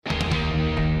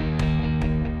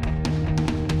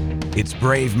It's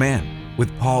Brave Men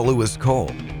with Paul Lewis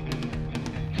Cole.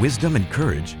 Wisdom and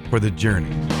courage for the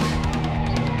journey.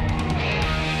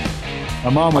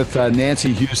 I'm on with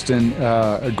Nancy Houston,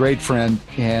 a great friend,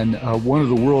 and one of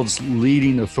the world's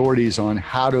leading authorities on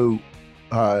how to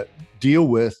deal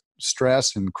with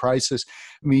stress and crisis.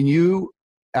 I mean, you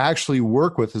actually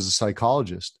work with, as a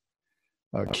psychologist,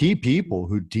 key people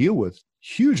who deal with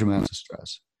huge amounts of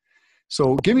stress.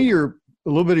 So give me a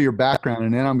little bit of your background,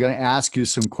 and then I'm going to ask you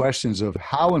some questions of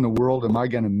how in the world am I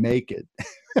going to make it,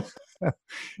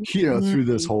 through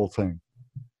this whole thing.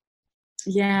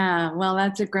 Yeah, well,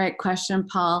 that's a great question,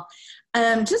 Paul.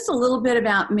 Just a little bit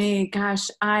about me. Gosh,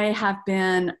 I have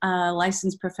been a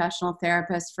licensed professional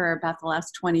therapist for about the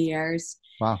last 20 years.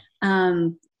 Wow.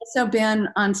 Also been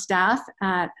on staff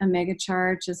at a mega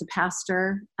church as a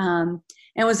pastor, and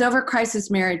was over crisis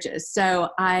marriages. So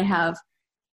I have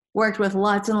worked with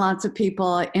lots and lots of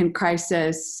people in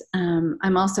crisis.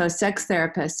 I'm also a sex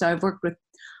therapist, so I've worked with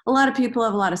a lot of people who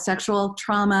have a lot of sexual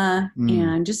trauma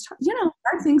and just,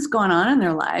 hard things going on in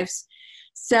their lives.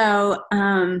 So,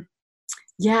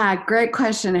 great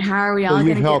question. How are we all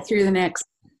going to get through the next?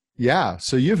 Yeah.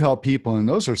 So you've helped people, and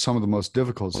those are some of the most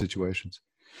difficult situations,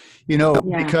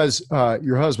 because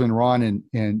your husband, Ron,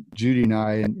 and Judy and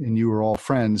I, and you were all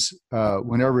friends.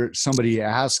 Whenever somebody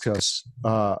asks us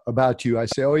about you, I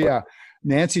say, oh yeah,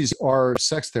 Nancy's our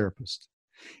sex therapist.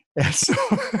 And so,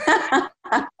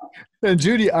 and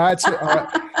Judy,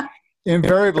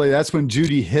 invariably, that's when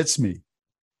Judy hits me.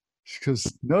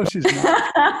 Because no, she's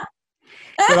not.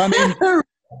 But I mean,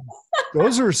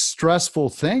 those are stressful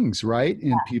things, right,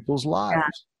 in people's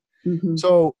lives. Yeah. Mm-hmm.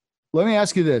 So let me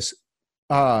ask you this.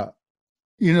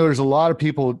 There's a lot of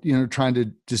people, trying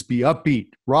to just be upbeat,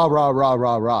 rah, rah, rah,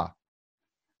 rah, rah.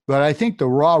 But I think the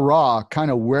rah, rah kind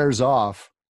of wears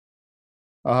off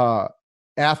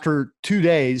after 2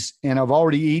 days, and I've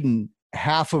already eaten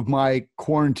half of my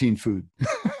quarantine food.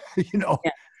 Yeah.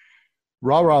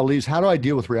 Rah, rah leaves. How do I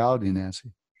deal with reality,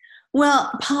 Nancy?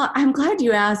 Well, Paul, I'm glad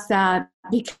you asked that,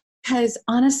 because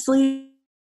honestly,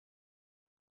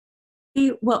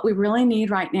 what we really need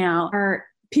right now are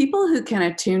people who can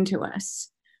attune to us.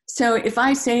 So if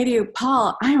I say to you,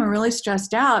 Paul, I am really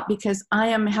stressed out because I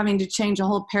am having to change a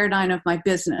whole paradigm of my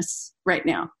business right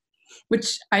now,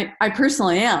 which I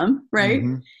personally am, right?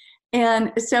 Mm-hmm.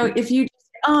 And so if you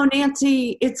oh,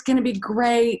 Nancy, it's going to be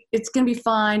great. It's going to be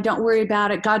fine. Don't worry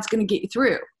about it. God's going to get you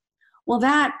through. Well,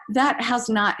 that has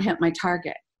not hit my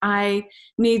target. I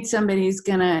need somebody who's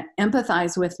going to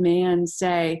empathize with me and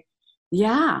say,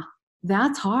 yeah,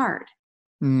 that's hard.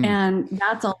 And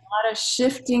that's a lot of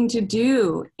shifting to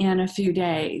do in a few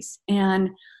days. And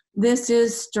this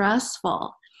is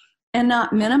stressful, and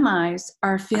not minimize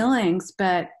our feelings.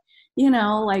 But,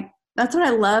 that's what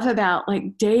I love about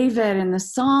David and the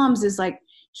Psalms is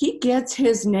he gets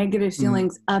his negative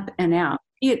feelings up and out.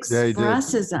 He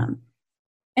expresses them.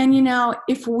 And,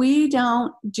 if we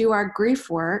don't do our grief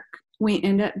work, we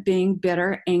end up being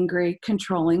bitter, angry,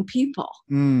 controlling people.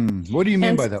 What do you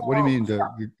mean by that? What do you mean?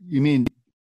 You mean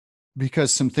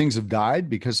because some things have died,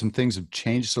 because some things have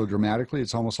changed so dramatically?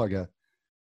 It's almost like a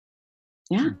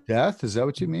death. Is that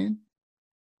what you mean?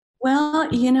 Well,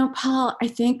 Paul, I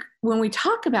think when we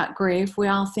talk about grief, we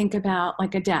all think about a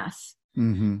death.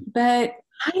 Mm-hmm. But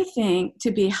I think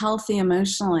to be healthy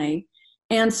emotionally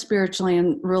and spiritually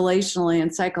and relationally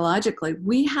and psychologically,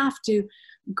 we have to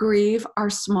grieve our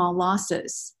small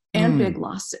losses and big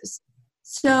losses.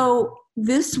 So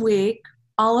this week,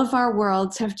 all of our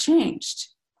worlds have changed.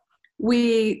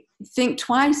 We think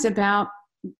twice about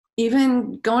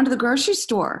even going to the grocery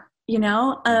store,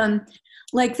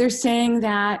 they're saying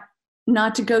that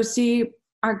not to go see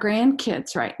our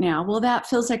grandkids right now. Well, that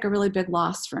feels like a really big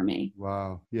loss for me.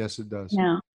 Wow. Yes, it does.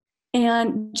 Yeah.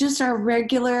 And just our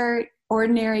regular,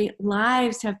 ordinary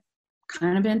lives have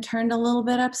kind of been turned a little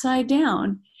bit upside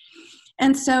down.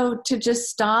 And so to just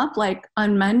stop,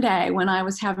 on Monday when I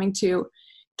was having to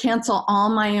cancel all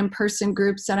my in-person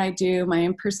groups that I do, my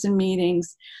in-person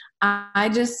meetings, I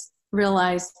just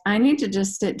realized I need to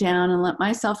just sit down and let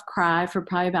myself cry for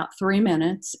probably about 3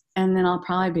 minutes, and then I'll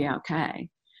probably be okay.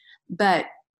 But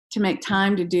to make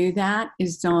time to do that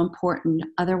is so important.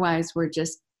 Otherwise, we're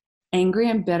just angry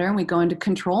and bitter, and we go into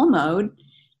control mode,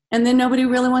 and then nobody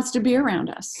really wants to be around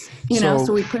us.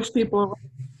 So we push people away.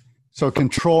 So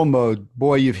control mode,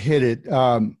 boy, you've hit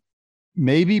it.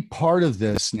 Maybe part of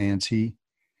this, Nancy,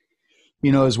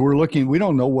 as we're looking, we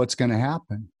don't know what's going to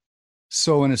happen.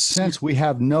 So in a sense, we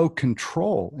have no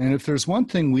control. And if there's one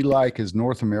thing we like as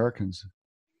North Americans,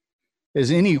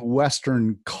 as any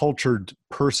Western cultured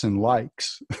person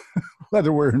likes,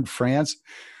 whether we're in France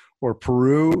or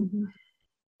Peru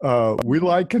We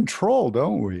like control,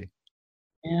 don't we?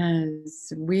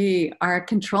 Yes, we are a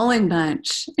controlling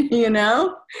bunch, you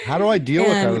know? How do I deal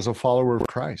with that And as a follower of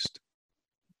Christ?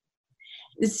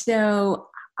 so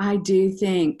I do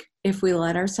think if we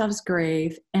let ourselves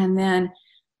grieve and then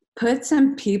put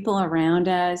some people around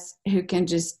us who can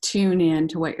just tune in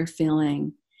to what you're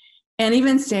feeling and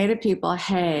even say to people,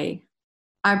 hey,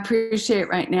 I appreciate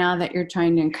right now that you're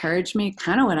trying to encourage me.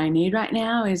 Kind of what I need right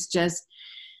now is just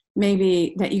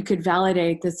maybe that you could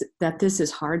validate this, that this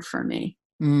is hard for me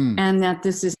and that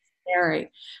this is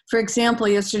scary. For example,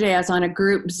 yesterday I was on a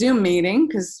group Zoom meeting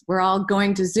because we're all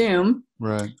going to Zoom.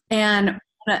 Right. And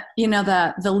you know,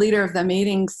 the leader of the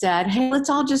meeting said, hey, let's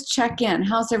all just check in.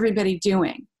 How's everybody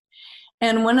doing?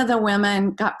 And one of the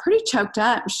women got pretty choked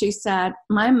up. She said,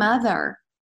 my mother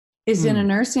is in a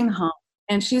nursing home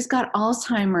and she's got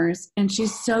Alzheimer's and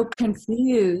she's so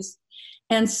confused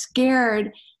and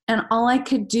scared. And all I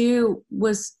could do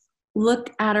was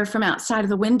look at her from outside of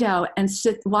the window and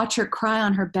watch her cry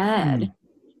on her bed.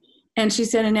 And she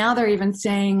said, and now they're even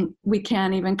saying we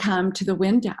can't even come to the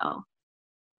window.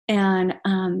 And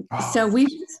so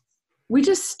we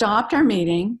just stopped our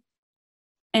meeting,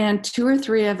 and 2 or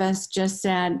 3 of us just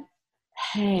said,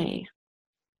 hey,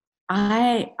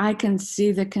 I can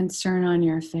see the concern on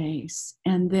your face,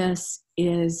 and this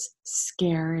is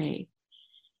scary.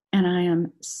 And I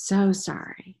am so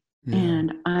sorry. Yeah.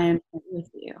 And I am with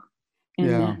you in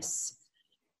this.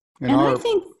 And I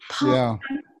think, Paul,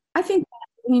 I think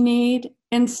we need,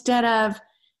 instead of,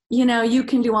 you know, you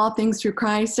can do all things through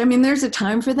Christ. I mean, there's a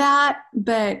time for that,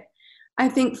 but I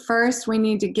think first we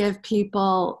need to give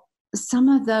people some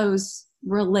of those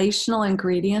relational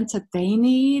ingredients that they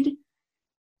need.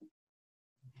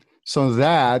 So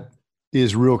that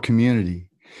is real community.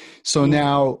 So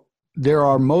now there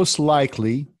are most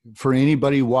likely, for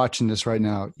anybody watching this right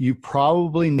now, you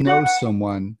probably know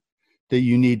someone that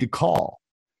you need to call,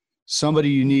 somebody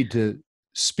you need to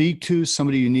speak to,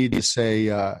 somebody you need to say,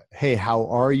 hey, how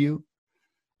are you?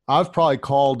 I've probably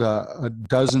called a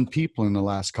dozen people in the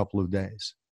last couple of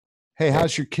days. Hey,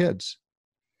 how's your kids?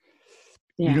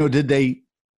 You know, did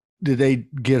they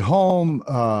get home?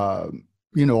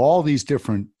 You know, all these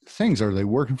different things. Are they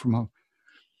working from home?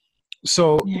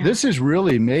 So this is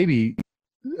really maybe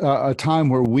a time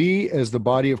where we as the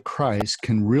body of Christ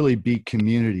can really be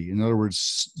community. In other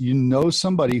words, you know,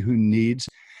 somebody who needs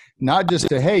not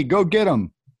just a, hey, go get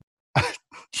them.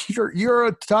 you're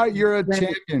a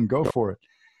champion. Go for it.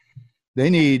 They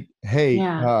need, hey,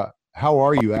 how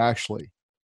are you actually?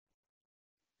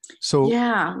 So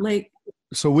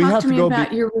so we have to go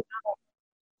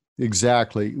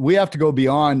exactly. We have to go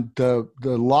beyond the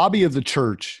lobby of the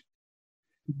church.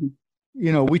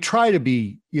 You know, we try to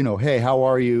be, you know, hey, how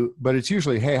are you? But it's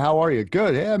usually, hey, how are you?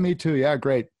 Good. Yeah, me too. Yeah,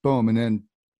 great. Boom. And then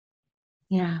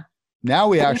now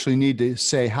we actually need to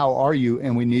say, how are you?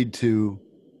 And we need to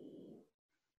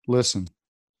listen.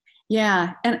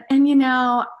 Yeah. And, you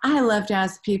know, I love to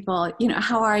ask people, you know,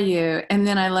 how are you? And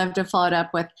then I love to follow it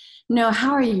up with, no,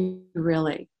 how are you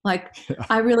really? Like,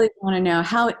 I really want to know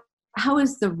how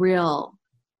is the real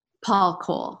Paul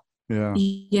Cole? Yeah.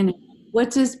 You know,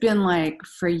 what's this been like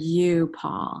for you,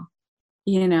 Paul?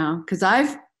 You know, because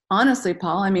I've honestly,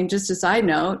 Paul, I mean, just a side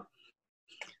note,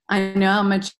 I know how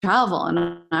much you travel,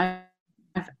 and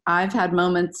I've had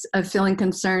moments of feeling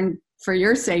concerned for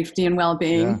your safety and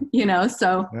well-being, you know,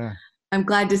 so I'm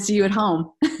glad to see you at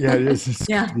home. Yeah, it is.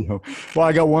 You know, well,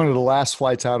 I got one of the last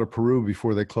flights out of Peru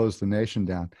before they closed the nation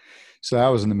down. So that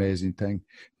was an amazing thing.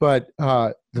 But, you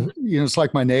know, it's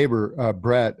like my neighbor,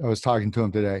 Brett, I was talking to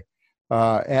him today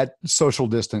at social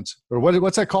distance, or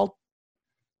what's that called?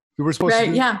 We were supposed to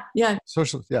do? Yeah.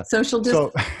 Social distance. So,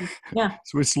 so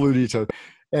we salute each other.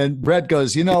 And Brett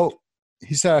goes, you know,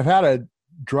 he said, I've had a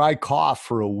dry cough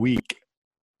for a week.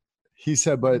 He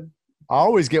said, but I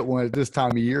always get one at this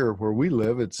time of year where we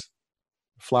live. It's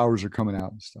flowers are coming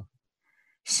out and stuff.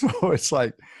 So it's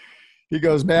like, he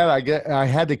goes, man, I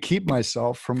had to keep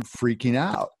myself from freaking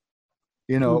out.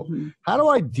 You know, how do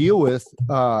I deal with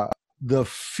the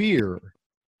fear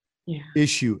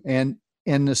issue and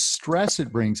the stress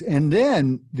it brings? And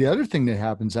then the other thing that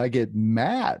happens, I get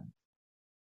mad.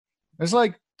 It's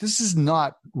like, this is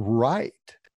not right.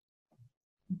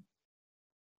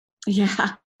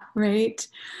 Yeah, right.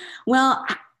 Well,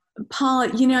 Paul,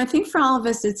 you know, I think for all of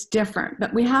us, it's different,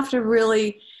 but we have to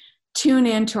really tune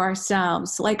into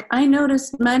ourselves. Like I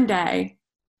noticed Monday,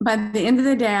 by the end of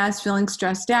the day, I was feeling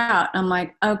stressed out. I'm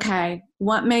like, okay,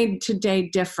 what made today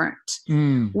different?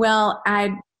 Well,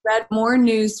 I'd read more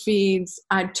news feeds.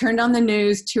 I'd turned on the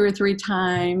news 2 or 3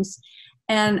 times.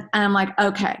 And I'm like,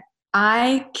 okay,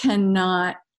 I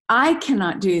I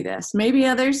cannot do this. Maybe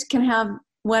others can have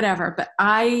whatever, but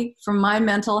for my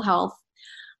mental health,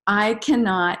 I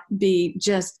cannot be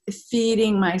just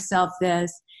feeding myself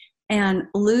this and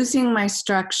losing my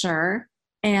structure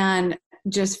and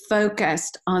just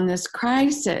focused on this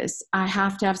crisis. I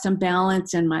have to have some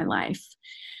balance in my life.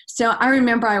 So I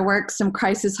remember I worked some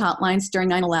crisis hotlines during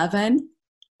 9/11,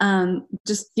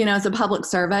 just, as a public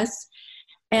service.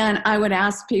 And I would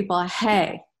ask people,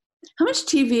 hey, how much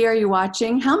TV are you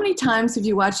watching? How many times have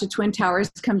you watched the Twin Towers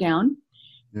come down?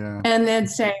 Yeah. And they'd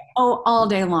say, oh, all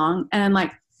day long. And I'm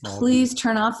like, please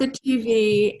turn off the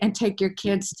TV and take your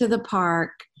kids to the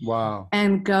park. Wow.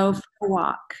 And go for a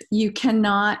walk. You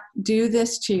cannot do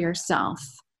this to yourself.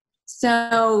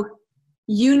 So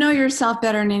you know yourself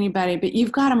better than anybody, but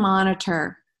you've got to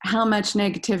monitor how much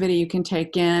negativity you can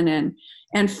take in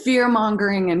and fear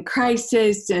mongering and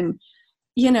crisis. And,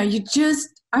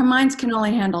 our minds can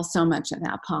only handle so much of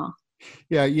that, Paul.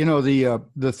 Yeah.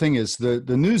 The thing is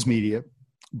the news media,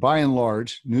 by and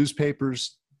large,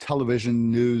 newspapers,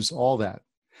 television, news, all that,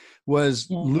 was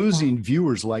losing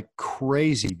viewers like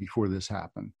crazy before this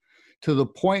happened, to the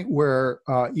point where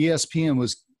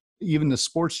ESPN even the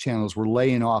sports channels were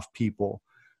laying off people.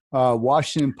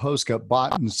 Washington Post got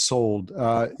bought and sold.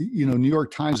 New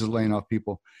York Times is laying off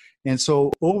people. And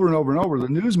so over and over and over, the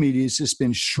news media has just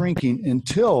been shrinking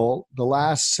until the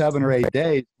last 7 or 8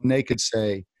 days when they could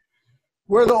say,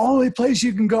 we're the only place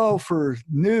you can go for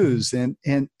news. And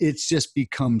it's just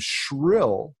become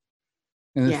shrill.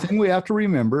 And the thing we have to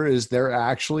remember is they're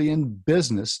actually in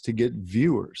business to get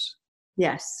viewers.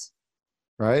 Yes.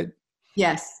 Right?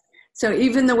 Yes. So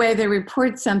even the way they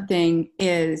report something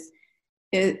is,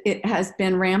 it has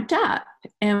been ramped up.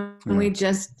 And we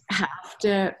just have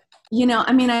to,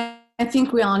 I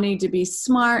think we all need to be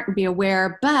smart and be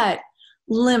aware, but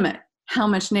limit how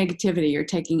much negativity you're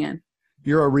taking in.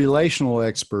 You're a relational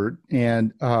expert.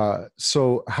 And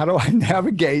so how do I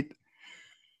navigate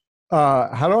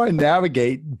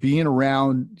being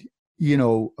around,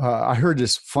 I heard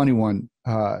this funny one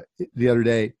the other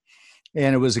day,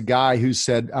 and it was a guy who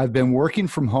said, I've been working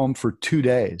from home for 2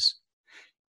 days.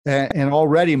 And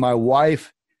already my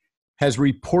wife has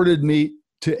reported me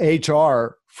to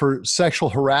HR for sexual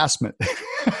harassment.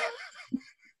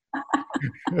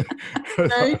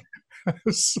 Right?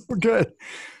 So good.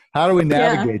 How do we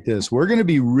navigate this? We're going to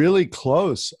be really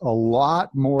close, a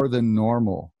lot more than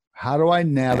normal. How do I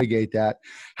navigate that?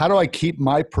 How do I keep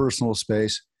my personal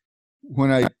space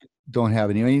when I don't have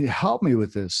any? Help me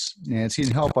with this, Nancy,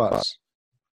 and help us.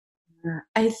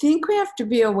 I think we have to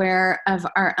be aware of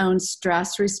our own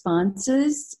stress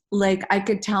responses. Like I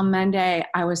could tell Monday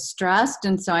I was stressed,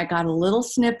 and so I got a little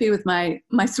snippy with my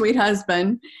sweet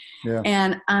husband. Yeah.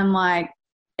 And I'm like,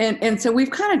 and so we've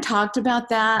kind of talked about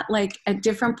that, like at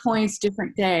different points,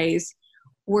 different days,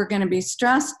 we're going to be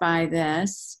stressed by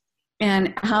this.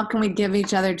 And how can we give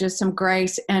each other just some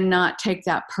grace and not take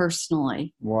that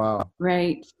personally? Wow.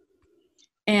 Right.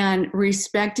 And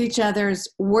respect each other's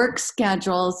work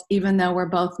schedules, even though we're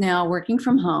both now working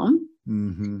from home.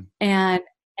 Mm-hmm.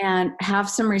 And have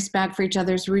some respect for each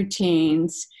other's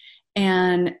routines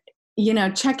and,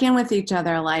 check in with each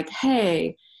other like,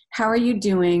 hey, how are you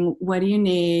doing? What do you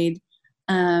need?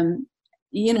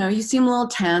 You seem a little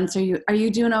tense. Are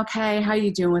you doing okay? How are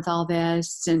you doing with all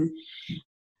this?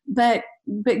 But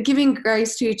giving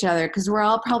grace to each other, because we're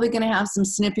all probably going to have some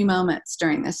snippy moments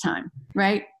during this time,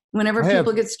 right? Whenever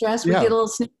people get stressed, we get a little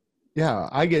snippy. Yeah,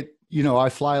 I get, I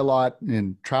fly a lot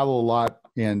and travel a lot.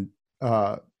 And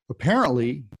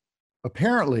apparently,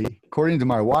 according to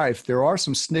my wife, there are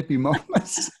some snippy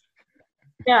moments.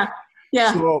 Yeah,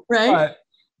 so, right.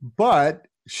 But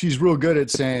she's real good at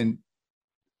saying,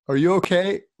 are you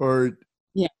okay? Or,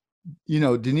 do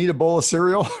you need a bowl of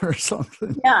cereal or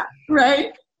something? Yeah,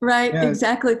 right,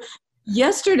 exactly.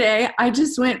 Yesterday, I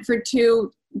just went for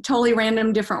 2 totally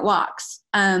random different walks.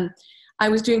 I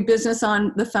was doing business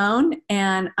on the phone,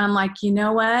 and I'm like, you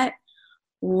know what?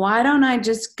 Why don't I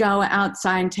just go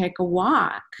outside and take a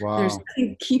walk? Wow. There's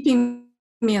nothing keeping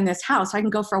me in this house. I can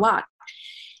go for a walk.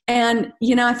 And,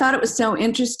 I thought it was so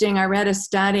interesting. I read a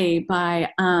study by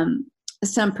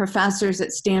some professors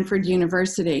at Stanford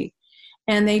University,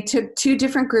 and they took 2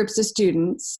 different groups of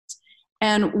students.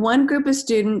 And one group of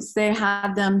students, they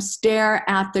had them stare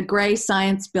at the gray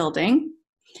science building.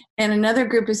 And another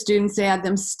group of students, they had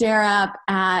them stare up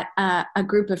at a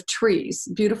group of trees,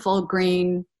 beautiful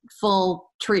green, full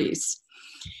trees.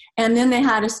 And then they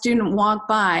had a student walk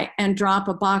by and drop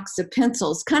a box of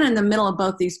pencils, kind of in the middle of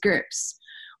both these groups.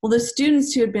 Well, the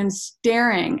students who had been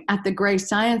staring at the gray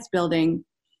science building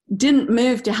didn't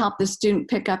move to help the student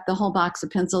pick up the whole box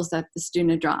of pencils that the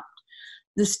student had dropped.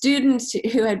 the students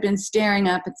who had been staring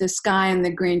up at the sky and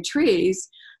the green trees,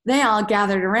 they all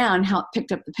gathered around, helped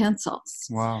picked up the pencils.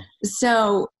 Wow.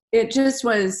 So it just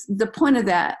was, the point of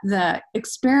that, the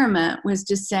experiment was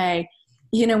to say,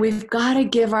 we've got to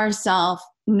give ourselves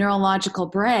neurological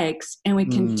breaks, and we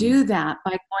can do that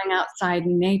by going outside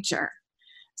in nature.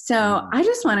 So I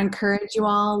just want to encourage you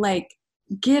all,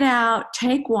 get out,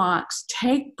 take walks,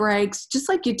 take breaks, just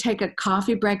like you take a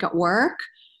coffee break at work,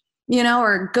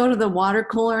 or go to the water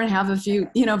cooler and have a few,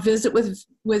 visit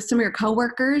with some of your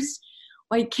coworkers.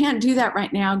 Well, you can't do that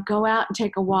right now. Go out and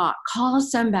take a walk, call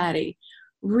somebody,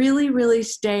 really, really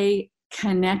stay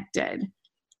connected.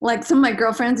 Like some of my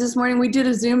girlfriends this morning, we did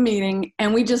a Zoom meeting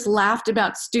and we just laughed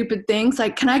about stupid things.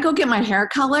 Like, can I go get my hair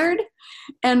colored?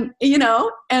 And,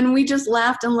 and we just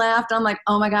laughed and laughed. I'm like,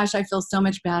 oh my gosh, I feel so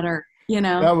much better.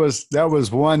 That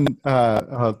was one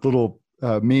little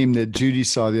meme that Judy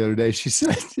saw the other day. She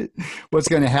said, what's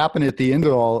going to happen at the end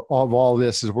of all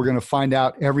this is we're going to find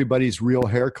out everybody's real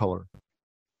hair color.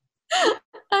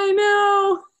 I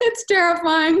know. It's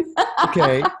terrifying.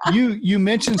 Okay. You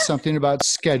mentioned something about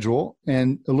schedule,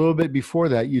 and a little bit before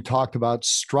that, you talked about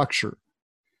structure.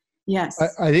 Yes.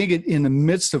 I think in the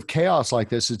midst of chaos like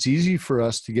this, it's easy for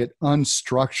us to get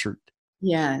unstructured.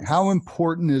 Yes. How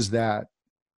important is that?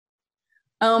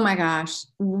 Oh my gosh.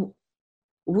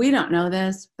 We don't know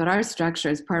this, but our structure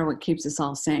is part of what keeps us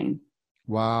all sane.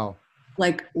 Wow.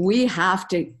 We have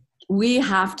to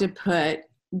put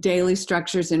daily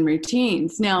structures and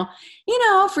routines. Now,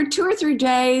 for 2 or 3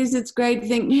 days, it's great to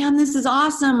think, man, this is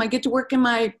awesome. I get to work in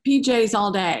my PJs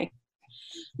all day.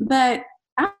 But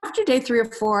after day 3 or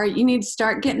 4, you need to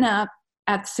start getting up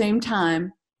at the same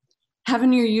time,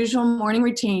 having your usual morning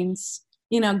routines,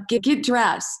 get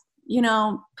dressed,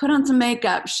 put on some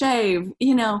makeup, shave,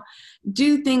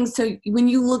 do things so when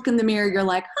you look in the mirror, you're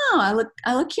like, oh,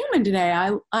 I look human today.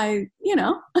 I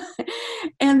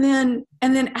and then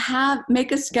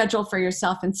make a schedule for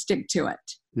yourself and stick to it.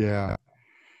 Yeah.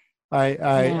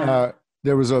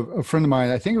 There was a friend of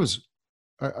mine, I think it was,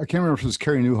 I can't remember if it was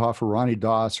Carrie Newhoff or Ronnie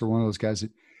Doss or one of those guys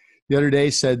that the other day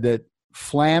said that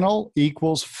flannel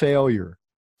equals failure.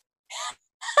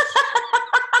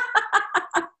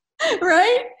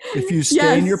 Right? If you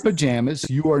stay in your pajamas,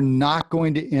 you are not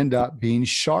going to end up being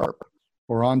sharp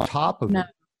or on top of it.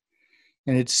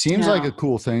 And it seems like a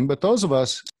cool thing, but those of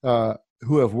us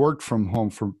who have worked from home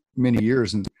for many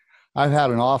years, and I've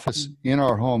had an office in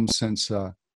our home since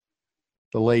the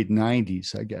late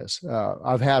 90s, I guess.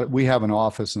 We have an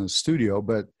office and a studio,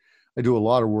 but I do a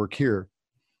lot of work here.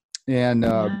 And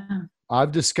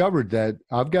I've discovered that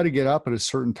I've got to get up at a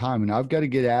certain time, and I've got to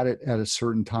get at it at a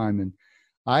certain time. And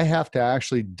I have to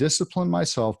actually discipline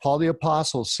myself. Paul the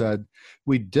Apostle said,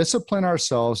 we discipline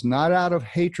ourselves not out of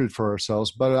hatred for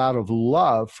ourselves, but out of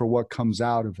love for what comes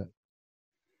out of it.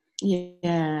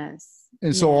 Yes.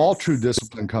 And so all true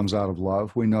discipline comes out of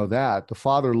love. We know that. The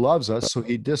Father loves us, so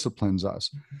he disciplines us.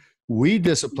 We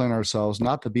discipline ourselves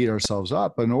not to beat ourselves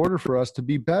up, but in order for us to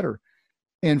be better.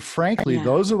 And frankly,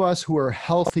 those of us who are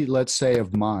healthy, let's say,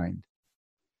 of mind,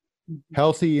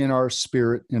 healthy in our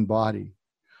spirit and body,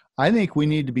 I think we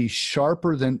need to be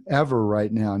sharper than ever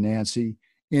right now, Nancy,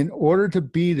 in order to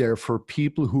be there for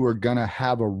people who are going to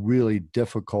have a really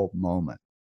difficult moment.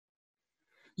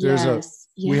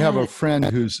 We have a friend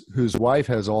whose wife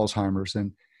has Alzheimer's,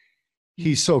 and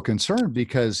he's so concerned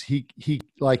because he,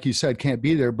 like you said, can't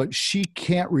be there, but she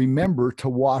can't remember to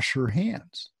wash her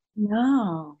hands.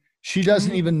 No. She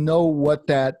doesn't even know what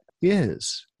that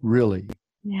is, really.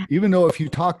 Yeah. Even though if you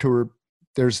talk to her,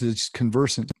 there's these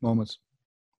conversant moments.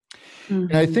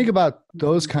 And I think about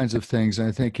those kinds of things, and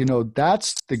I think,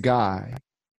 that's the guy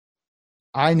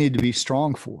I need to be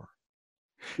strong for.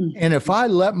 And if I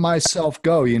let myself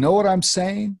go, you know what I'm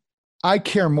saying? I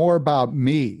care more about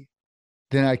me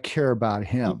than I care about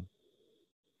him.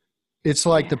 It's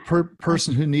like the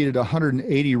person who needed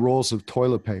 180 rolls of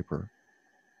toilet paper.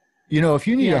 If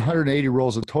you need 180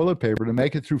 rolls of toilet paper to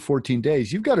make it through 14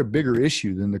 days, you've got a bigger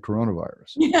issue than the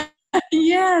coronavirus. Yeah.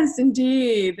 Yes,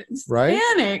 indeed. Right?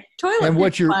 Panic. Toilet. And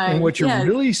what you're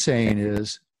really saying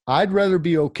is, I'd rather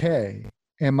be okay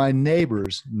and my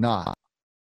neighbors not.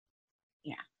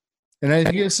 Yeah. And I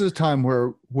think this is a time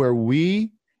where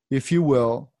we, if you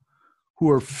will, who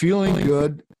are feeling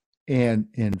good and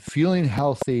feeling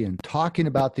healthy and talking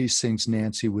about these things,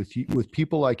 Nancy, with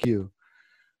people like you,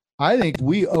 I think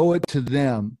we owe it to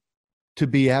them to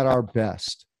be at our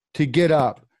best, to get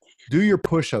up. Do your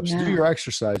push-ups, do your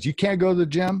exercise. You can't go to the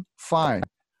gym? Fine.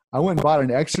 I went and bought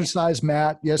an exercise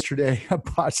mat yesterday. I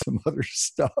bought some other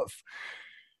stuff.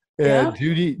 And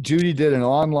Judy did an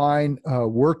online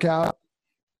workout.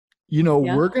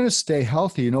 Yeah. we're going to stay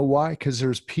healthy. You know why? Because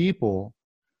there's people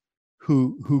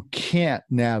who can't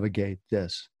navigate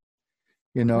this,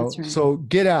 That's right. so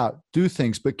get out, do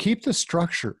things, but keep the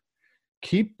structure,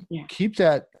 keep Yeah.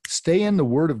 that, stay in the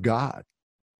Word of God,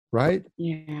 right?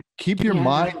 Yeah. Keep your Yeah.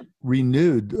 mind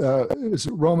renewed.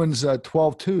 Romans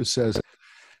 12:2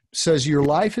 says your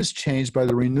life is changed by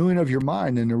the renewing of your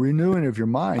mind, and the renewing of your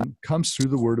mind comes through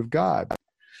the Word of God.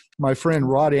 My friend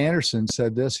Rod Anderson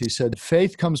said this. He said,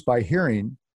 faith comes by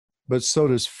hearing, but so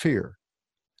does fear.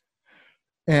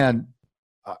 And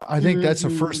I think that's the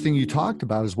first thing you talked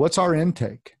about is what's our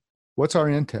intake? What's our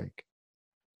intake?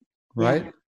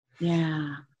 Right?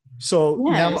 Yeah.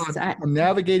 So Yes, now I'm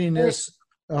navigating this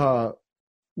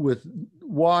with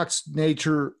walks,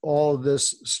 nature, all of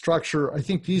this structure. I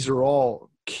think these are all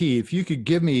key. If you could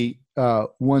give me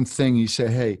one thing, you say,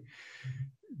 hey,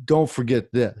 don't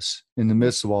forget this in the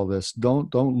midst of all this.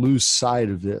 Don't lose sight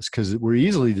of this, because we're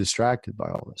easily distracted by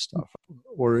all this stuff.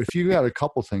 Or if you got a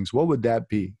couple things, what would that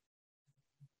be?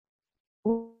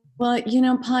 Well,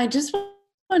 Paul, I just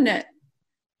want to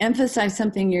emphasize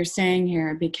something you're saying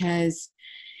here, because,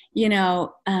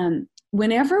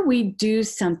 whenever we do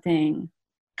something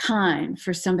kind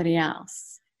for somebody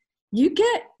else, you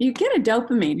get a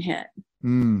dopamine hit.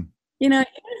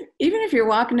 Even if you're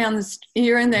walking down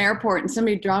you're in the airport and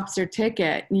somebody drops their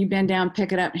ticket and you bend down,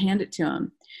 pick it up, and hand it to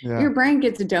them, your brain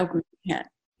gets a dopamine hit.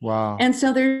 Wow. And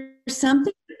so there's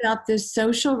something about this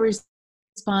social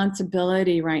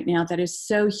responsibility right now that is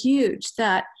so huge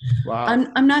that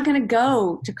I'm not going to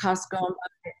go to Costco and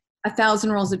buy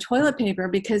 1,000 rolls of toilet paper,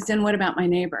 because then what about my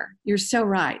neighbor? You're so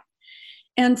right.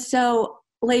 And so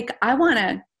I'm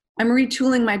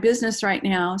retooling my business right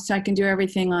now so I can do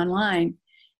everything online.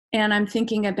 And I'm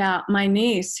thinking about my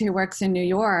niece who works in New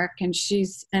York, and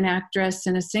she's an actress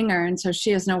and a singer. And so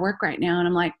she has no work right now. And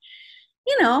I'm like,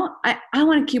 I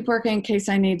want to keep working in case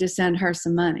I need to send her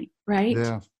some money. Right.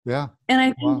 Yeah. And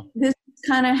I think this is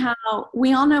kind of how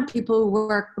we all know people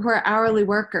who are hourly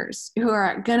workers who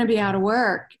are going to be out of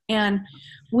work. And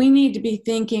we need to be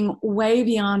thinking way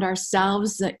beyond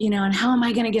ourselves that, and how am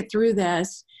I going to get through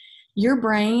this? Your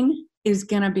brain is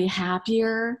going to be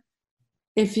happier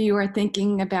if you are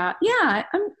thinking about, I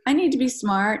need to be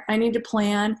smart, I need to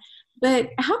plan, but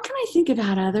how can I think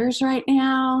about others right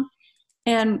now?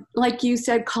 And like you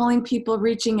said, calling people,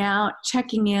 reaching out,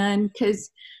 checking in, because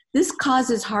this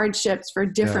causes hardships for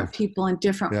different people in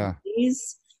different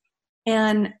ways.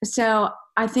 And so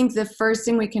I think the first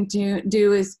thing we can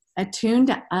do is attune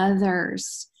to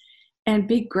others and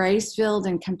be grace-filled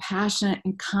and compassionate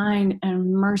and kind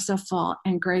and merciful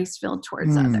and grace-filled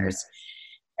towards others.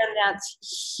 And that's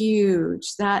huge.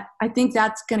 I think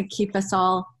that's going to keep us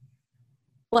all,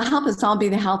 help us all be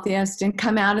the healthiest and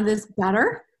come out of this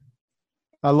better.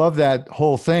 I love that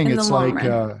whole thing. It's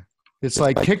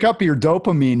like pick up your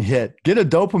dopamine hit. Get a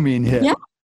dopamine hit. Yeah,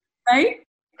 right?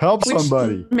 Help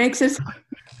somebody. Makes us,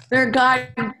 they're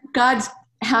God's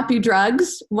happy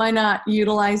drugs. Why not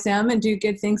utilize them and do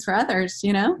good things for others,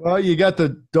 Well, you got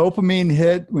the dopamine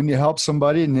hit when you help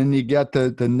somebody, and then you get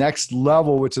the next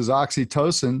level, which is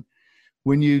oxytocin,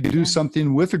 when you do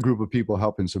something with a group of people,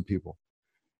 helping some people.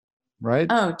 Right?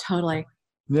 Oh, totally.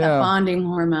 Yeah. That bonding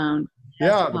hormone.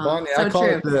 Yeah, the bonding. So I call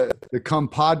it the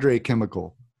compadre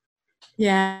chemical.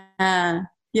 Yeah.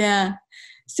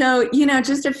 So,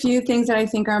 just a few things that I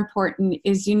think are important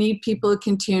is you need people who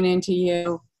can tune into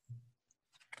you.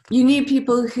 You need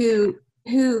people who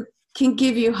can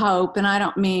give you hope. And I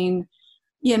don't mean,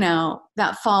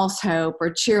 that false hope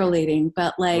or cheerleading,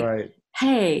 but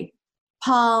hey,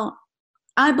 Paul,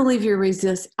 I believe you're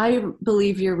resilient,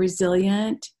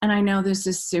 and I know this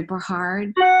is super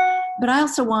hard, but I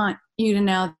also want you to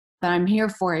know that I'm here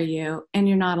for you and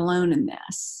you're not alone in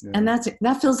this. Yeah. And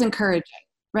that feels encouraging,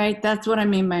 right? That's what I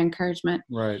mean by encouragement.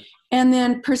 Right. And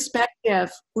then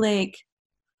perspective,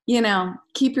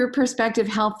 keep your perspective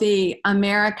healthy.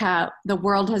 America, the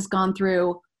world has gone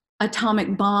through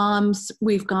atomic bombs.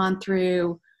 We've gone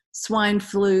through swine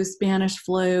flu, Spanish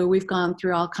flu. We've gone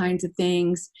through all kinds of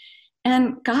things.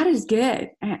 And God is good,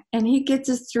 and he gets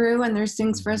us through, and there's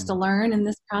things for us to learn in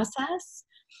this process.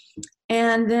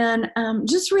 And then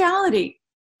just reality,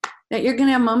 that you're going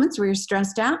to have moments where you're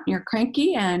stressed out and you're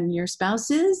cranky, and your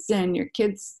spouses and your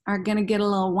kids are going to get a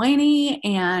little whiny,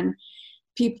 and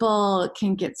people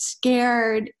can get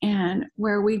scared, and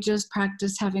where we just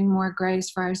practice having more grace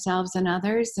for ourselves and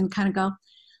others and kind of go,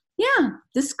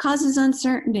 this causes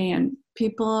uncertainty, and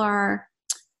people are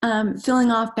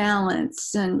feeling off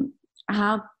balance, and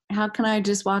how can I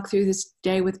just walk through this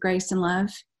day with grace and love?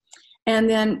 And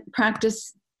then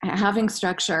practice having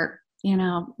structure.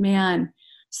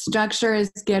 structure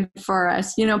is good for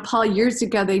us. You know, Paul, years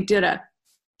ago, they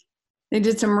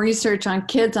did some research on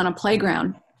kids on a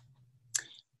playground.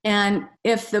 And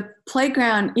if the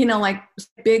playground, you know, like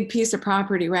big piece of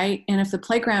property, right? And if the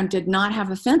playground did not have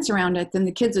a fence around it, then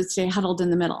the kids would stay huddled in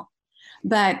the middle.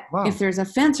 But if there's a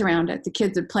fence around it, the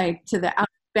kids would play to the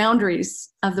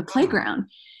boundaries of the playground.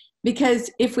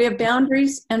 Because if we have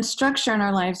boundaries and structure in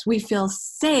our lives, we feel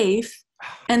safe,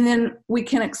 and then we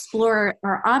can explore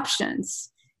our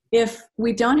options. If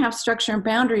we don't have structure and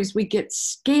boundaries, we get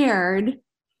scared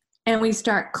and we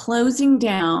start closing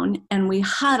down and we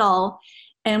huddle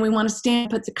and we want to stand,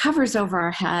 put the covers over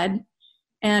our head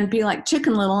and be like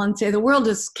Chicken Little and say the world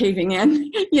is caving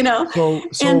in, you know?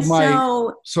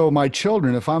 So my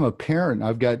children, if I'm a parent,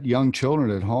 I've got young children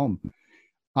at home.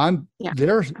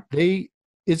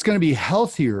 It's going to be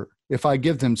healthier if I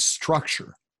give them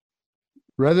structure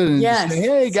rather than just say,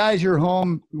 hey guys, you're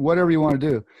home, whatever you want to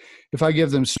do. If I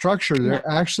give them structure, they're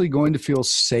actually going to feel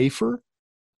safer.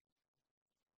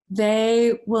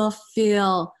 They will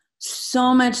feel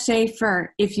so much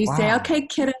safer if you say, okay,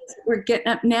 kiddos, we're getting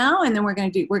up now, and then we're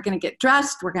going to get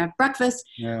dressed, we're going to have breakfast,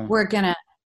 we're going to,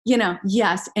 you know,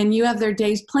 yes. And you have their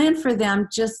days planned for them,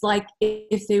 just like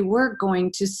if they were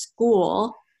going to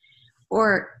school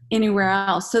or anywhere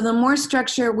else. So the more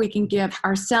structure we can give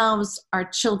ourselves, our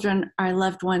children, our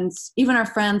loved ones, even our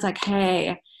friends, like,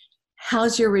 hey,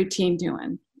 how's your routine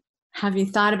doing? Have you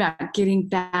thought about getting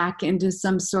back into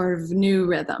some sort of new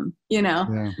rhythm? You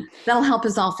know, that'll help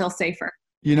us all feel safer.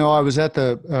 You know, I was at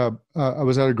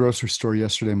a grocery store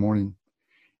yesterday morning,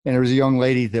 and there was a young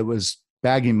lady that was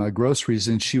bagging my groceries,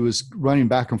 and she was running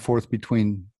back and forth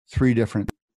between 3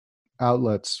 different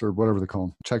outlets, or whatever they call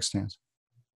them, check stands.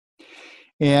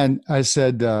 And I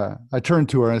said, I turned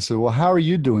to her and I said, well, how are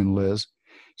you doing, Liz?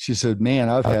 She said, man,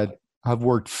 I've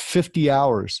worked 50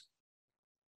 hours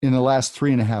in the last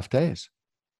 3.5 days.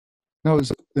 No, it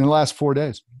was in the last 4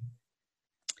 days.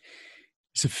 I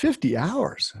said, 50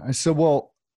 hours. I said,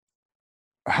 well,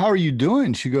 how are you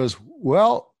doing? She goes,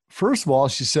 well, first of all,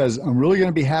 she says, I'm really going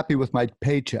to be happy with my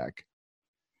paycheck.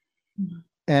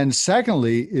 And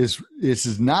secondly, it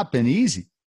has not been easy.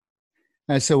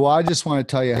 And I said, well, I just want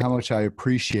to tell you how much I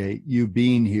appreciate you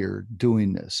being here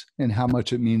doing this and how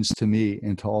much it means to me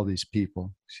and to all these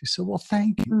people. She said, well,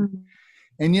 thank you. Mm-hmm.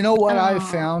 And you know what I've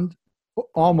found?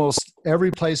 Almost every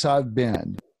place I've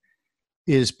been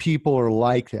is people are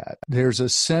like that. There's a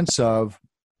sense of,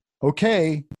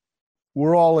 okay,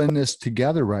 we're all in this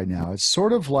together right now. It's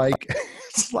sort of like,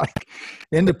 it's like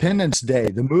Independence Day,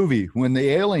 the movie, when the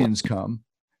aliens come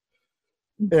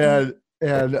and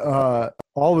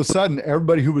all of a sudden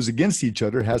everybody who was against each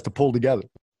other has to pull together.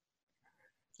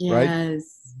 Yes. Right?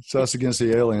 So us against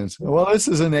the aliens. Well, this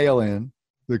is an alien,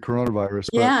 the coronavirus.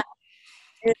 Yeah.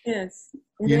 It is.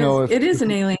 It is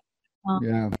an alien.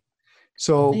 Yeah.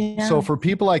 So for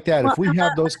people like that, if we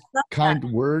have those kind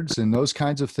of words and those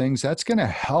kinds of things, that's going to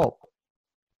help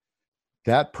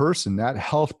that person, that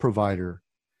health provider.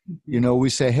 You know,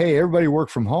 we say, hey, everybody work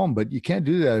from home, but you can't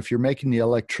do that if you're making the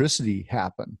electricity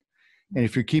happen and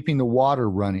if you're keeping the water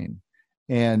running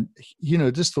and, you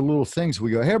know, just the little things we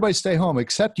go, hey, everybody stay home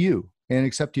except you and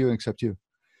except you and except you.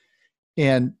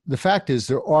 And the fact is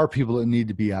there are people that need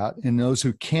to be out, and those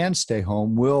who can stay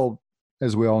home will,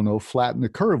 as we all know, flatten the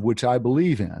curve, which I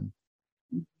believe in.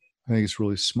 I think it's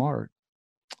really smart.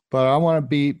 But I want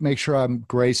to make sure I'm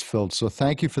grace-filled. So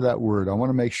thank you for that word. I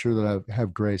want to make sure that I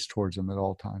have grace towards them at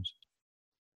all times.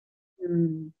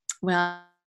 Well,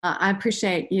 I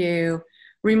appreciate you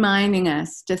reminding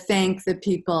us to thank the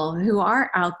people who are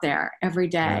out there every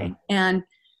day. Yeah. And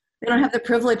they don't have the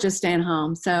privilege of staying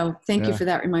home. So thank you for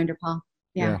that reminder, Paul.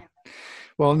 Yeah.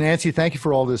 Well, Nancy, thank you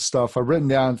for all this stuff. I've written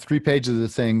down 3 pages of the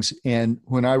things. And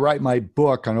when I write my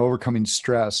book on overcoming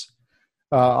stress,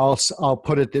 I'll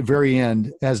put it at the very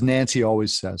end, as Nancy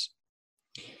always says.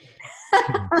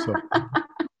 So,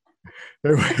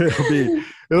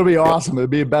 it'll be awesome. It'll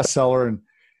be a bestseller, and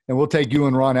we'll take you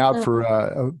and Ron out for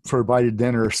a bite of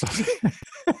dinner or something.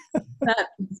 That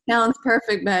sounds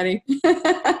perfect, Betty.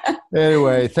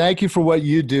 Anyway, thank you for what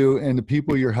you do and the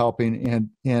people you're helping, and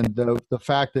the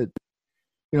fact that,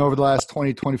 you know, over the last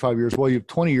 20, 25 years, well, you have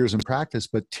 20 years in practice,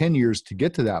 but 10 years to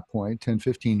get to that point, 10,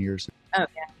 15 years. Oh,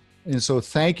 yeah. And so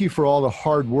thank you for all the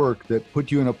hard work that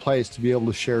put you in a place to be able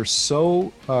to share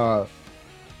so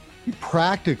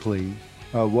practically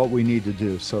what we need to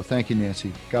do. So thank you,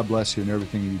 Nancy. God bless you and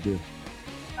everything you do.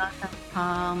 Welcome,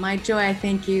 Paul. My joy.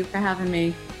 Thank you for having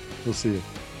me. We'll see you.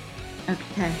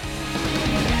 Okay.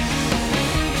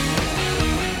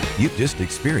 You've just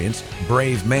experienced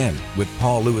Brave Men with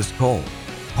Paul Lewis Cole.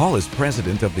 Paul is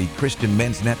president of the Christian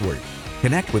Men's Network.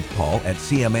 Connect with Paul at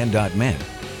cmn.men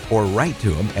or write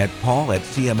to him at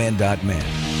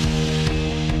paul@cmn.men.